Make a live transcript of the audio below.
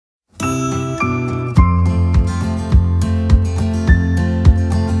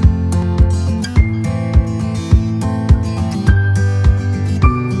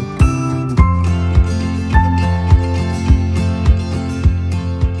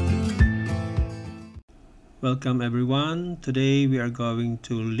Welcome everyone. Today we are going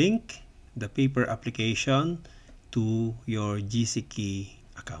to link the paper application to your GCKEY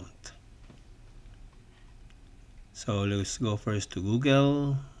account. So let's go first to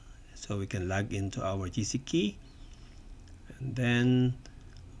Google so we can log into our GCKEY, and then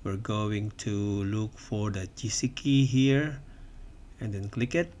we're going to look for the GCKEY here and then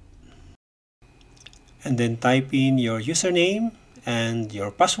click it, and then type in your username and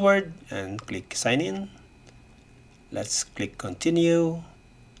your password and click sign in. Let's click continue,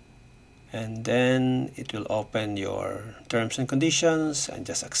 and then it will open your terms and conditions, and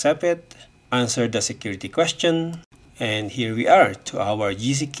just accept it, answer the security question, and here we are to our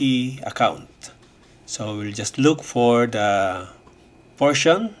GCKEY account. So we'll just look for the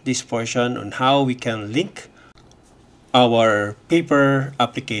this portion on how we can link our paper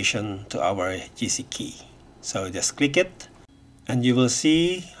application to our GCKEY. So just click it and you will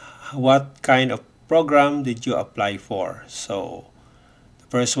see what kind of program did you apply for. So the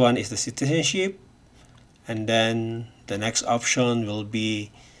first one is the citizenship, and then the next option will be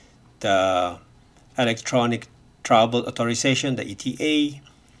the electronic travel authorization, the ETA.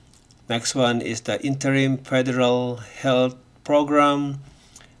 Next one is the interim federal health program,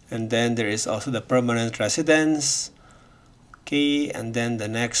 and then there is also the permanent residence. Okay, and then the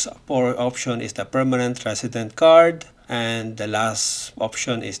next option is the permanent resident card, and the last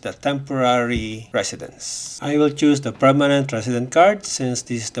option is the temporary residence. I will choose the permanent resident card since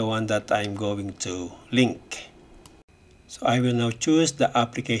this is the one that I'm going to link. So I will now choose the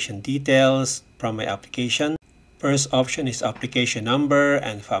application details from my application. First option is application number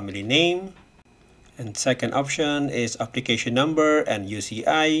and family name, and second option is application number and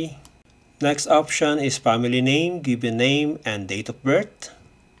UCI. Next option is family name, given name, and date of birth.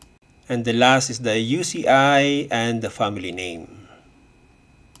 And the last is the UCI and the family name.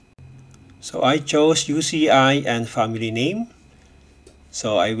 So I chose UCI and family name.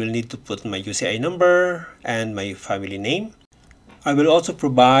 So I will need to put my UCI number and my family name. I will also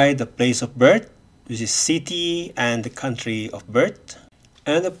provide the place of birth, which is city and the country of birth.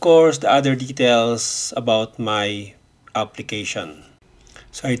 And of course, the other details about my application.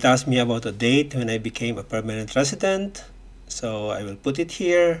 So it asked me about the date when I became a permanent resident. So I will put it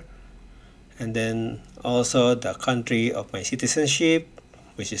here. And then also the country of my citizenship,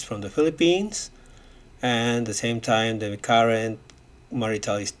 which is from the Philippines. And at the same time, the current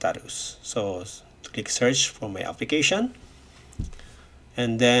marital status. So click search for my application.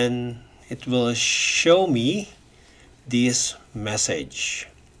 And then it will show me this message.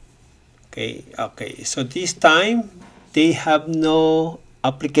 Okay, so this time they have no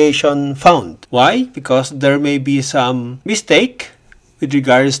application found. Why? Because there may be some mistake with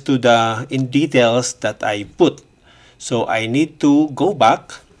regards to the details that I put. So I need to go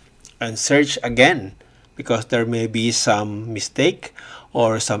back and search again because there may be some mistake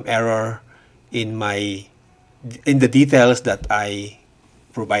or some error in the details that I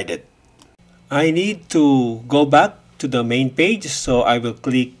provided. I need to go back to the main page, so I will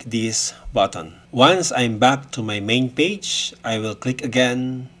click this button. Once I'm back to my main page, I will click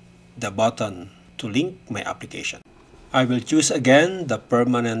again the button to link my application. I will choose again the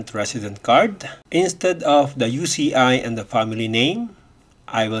permanent resident card. Instead of the UCI and the family name,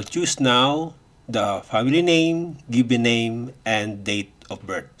 I will choose now the family name, given name, and date of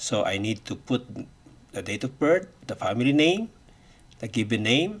birth. So I need to put the date of birth, the family name, the given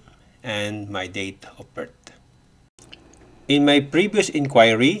name, and my date of birth. In my previous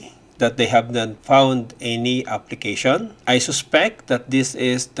inquiry that they have not found any application, I suspect that this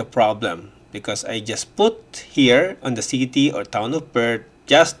is the problem because I just put here on the city or town of birth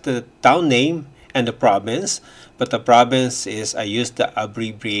just the town name and the province, but the province is I used the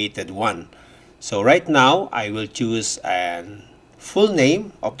abbreviated one. So right now I will choose a full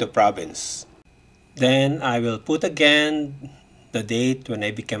name of the province. Then I will put again the date when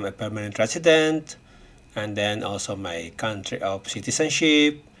I became a permanent resident, and then also my country of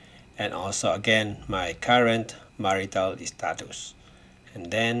citizenship, and also again my current marital status. And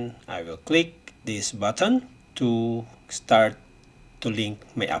then I will click this button to start to link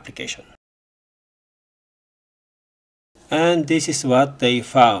my application. And this is what they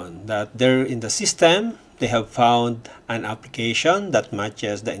found, that there in the system they have found an application that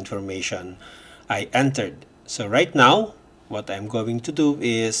matches the information I entered. So right now what I'm going to do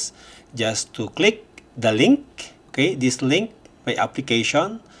is just to click the link, okay, this link, my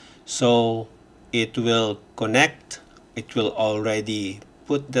application, so it will connect, it will already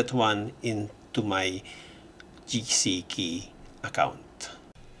put that one into my GCKEY account.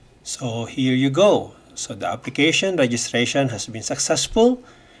 So here you go. So the application registration has been successful,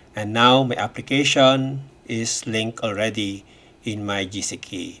 and now my application is linked already in my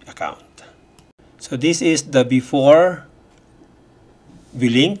GCKEY account. So this is the before we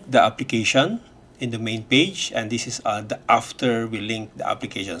link the application in the main page, and this is the after we link the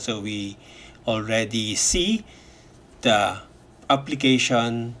application. So we already see the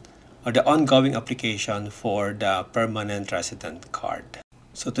application or the ongoing application for the permanent resident card.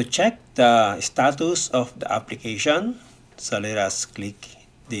 So to check the status of the application, so let us click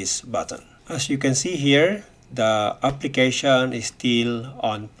this button. As you can see here, the application is still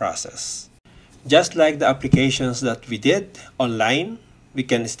on process. Just like the applications that we did online, we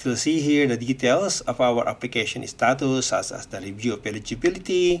can still see here the details of our application status, such as the review of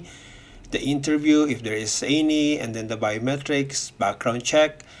eligibility, the interview if there is any, and then the biometrics, background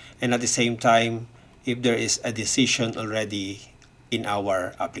check, and at the same time, if there is a decision already in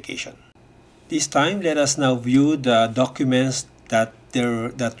our application. This time, let us now view the documents that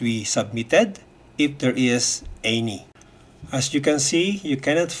we submitted, if there is any. As you can see, you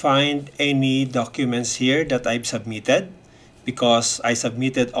cannot find any documents here that I've submitted because I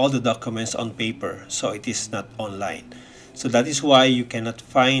submitted all the documents on paper, so it is not online. So that is why you cannot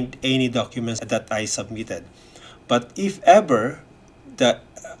find any documents that I submitted. But if ever the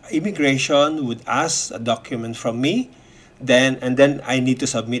immigration would ask a document from me, then I need to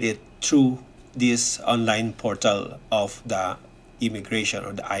submit it through this online portal of the immigration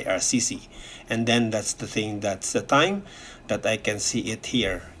or the IRCC, and then that's the time that I can see it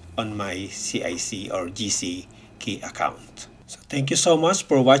here on my CIC or GCKEY account. So thank you so much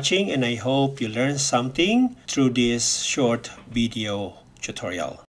for watching, and I hope you learned something through this short video tutorial.